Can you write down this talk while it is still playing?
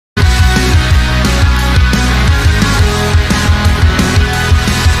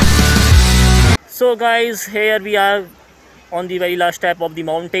So guys, here we are on the very last step of the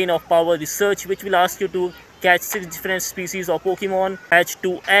Mountain of Power research, which will ask you to catch 6 different species of Pokemon, hatch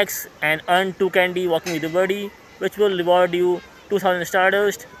 2 eggs and earn 2 candy walking with the buddy, which will reward you 2000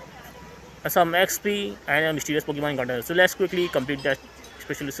 Stardust, some XP and a mysterious Pokemon encounter. So let's quickly complete that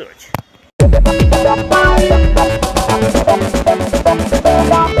special research.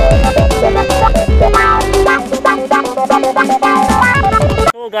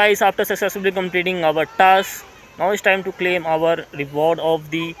 So guys, after successfully completing our task, now it's time to claim our reward of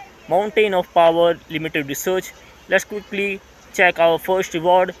the Mountain of Power limited research. Let's quickly check our first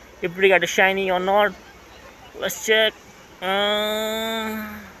reward, if we get a shiny or not. Let's check. We are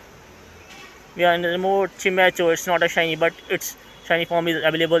in the remote Chimacho. It's not a shiny, but its shiny form is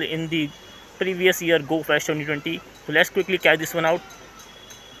available in the previous year Go Fest 2020. So let's quickly catch this one out.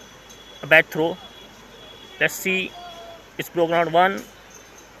 A bad throw. Let's see. It's broken out 1,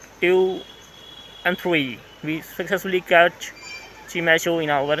 2 and 3. We successfully catch Chimacho in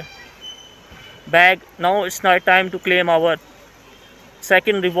our bag. Now it's not time to claim our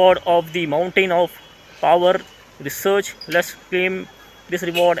second reward of the Mountain of Power research. Let's claim this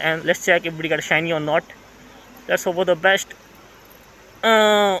reward and let's check if we get a shiny or not. Let's hope for the best.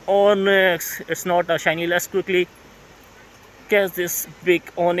 Onyx. It's not a shiny. Let's quickly catch this big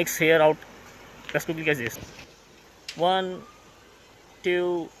Onyx here out. Let's quickly catch this. 1,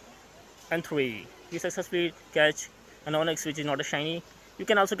 2 and 3. We successfully catch an Onyx which is not a shiny. You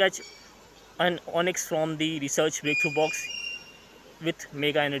can also catch an Onyx from the research breakthrough box with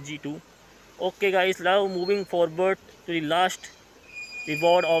mega energy too. Okay guys, now moving forward to the last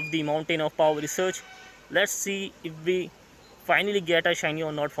reward of the Mountain of Power research. Let's see if we finally get a shiny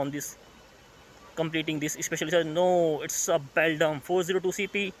or not from this completing this special research. No, it's a Beldum 402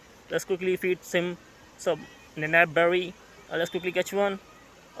 CP. Let's quickly feed him some Nanab berry. Let's quickly catch one.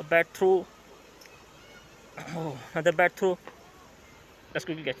 A bad throw. Oh, another bad throw. Let's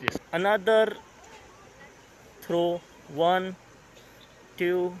quickly catch this. Another throw. 1,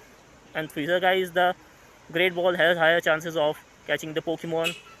 2 and 3. So guys, the Great Ball has higher chances of catching the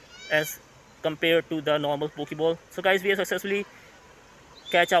Pokemon as compared to the normal Pokeball. So guys, we have successfully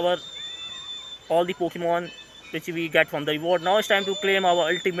catch our all the Pokemon which we get from the reward. Now it's time to claim our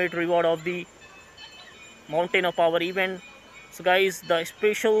ultimate reward of the Mountain of Power event. So guys, the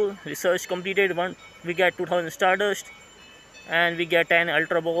special research completed. One, we get 2000 Stardust and we get 10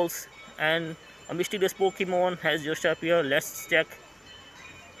 Ultra Balls and a mysterious Pokemon has just appeared. Let's check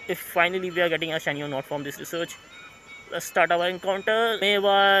if finally we are getting a shiny or not from this research. Let's start our encounter.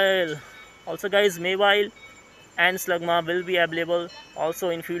 Mewile. Also guys, Mewile and Slugma will be available also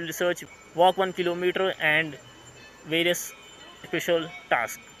in field research, walk 1 kilometer and various special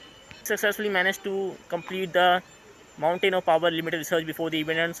tasks. Successfully managed to complete the Mountain of Power limited research before the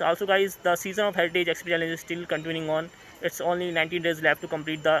event ends. Also guys, the Season of Heritage XP challenge is still continuing on. It's only 19 days left to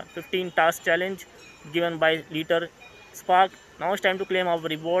complete the 15 task challenge given by Liter Spark. Now it's time to claim our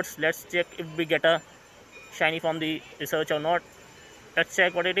rewards. Let's check if we get a shiny from the research or not. Let's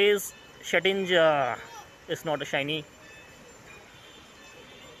check what it is. Shetinja. It's not a shiny.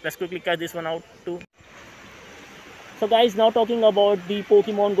 Let's quickly catch this one out too. So guys, now talking about the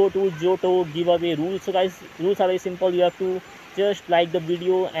Pokemon Go to Johto giveaway rules. So guys, rules are very simple. You have to just like the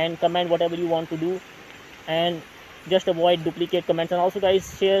video and comment whatever you want to do and just avoid duplicate comments. And also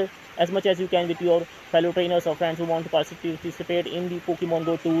guys, share as much as you can with your fellow trainers or friends who want to participate in the Pokemon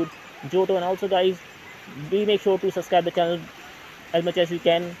Go tour Johto. And also guys, we make sure to subscribe the channel as much as you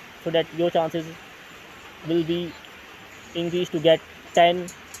can so that your chances will be increased to get 10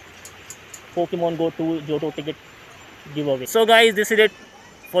 Pokemon Go tour Johto ticket giveaway. So guys, this is it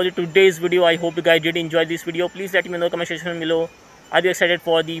for today's video. I hope you guys did enjoy this video. Please let me know in the comment section below. Are you excited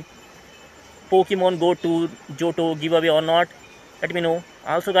for the Pokemon Go to Johto giveaway or not? Let me know.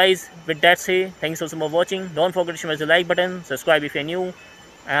 Also guys, with that say, thanks so much for watching. Don't forget to smash the like button, subscribe if you're new,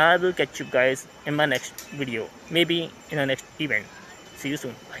 and I will catch you guys in my next video, maybe in the next event. See you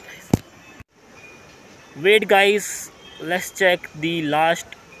soon. Bye guys. Wait guys, let's check the last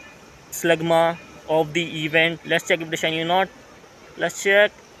Slugma of the event. Let's check if the shiny or not. Let's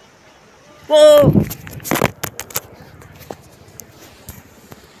check. Whoa!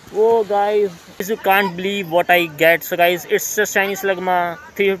 Whoa guys, you can't believe what I get. So guys, it's a shiny Slugma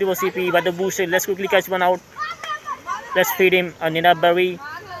 354 CP by the booster. Let's quickly catch one out. Let's feed him a Nina berry.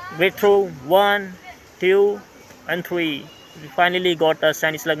 Wait through 1, 2 and 3. We finally got a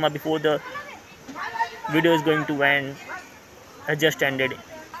shiny Slugma before the video is going to end. It just ended.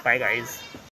 Bye guys.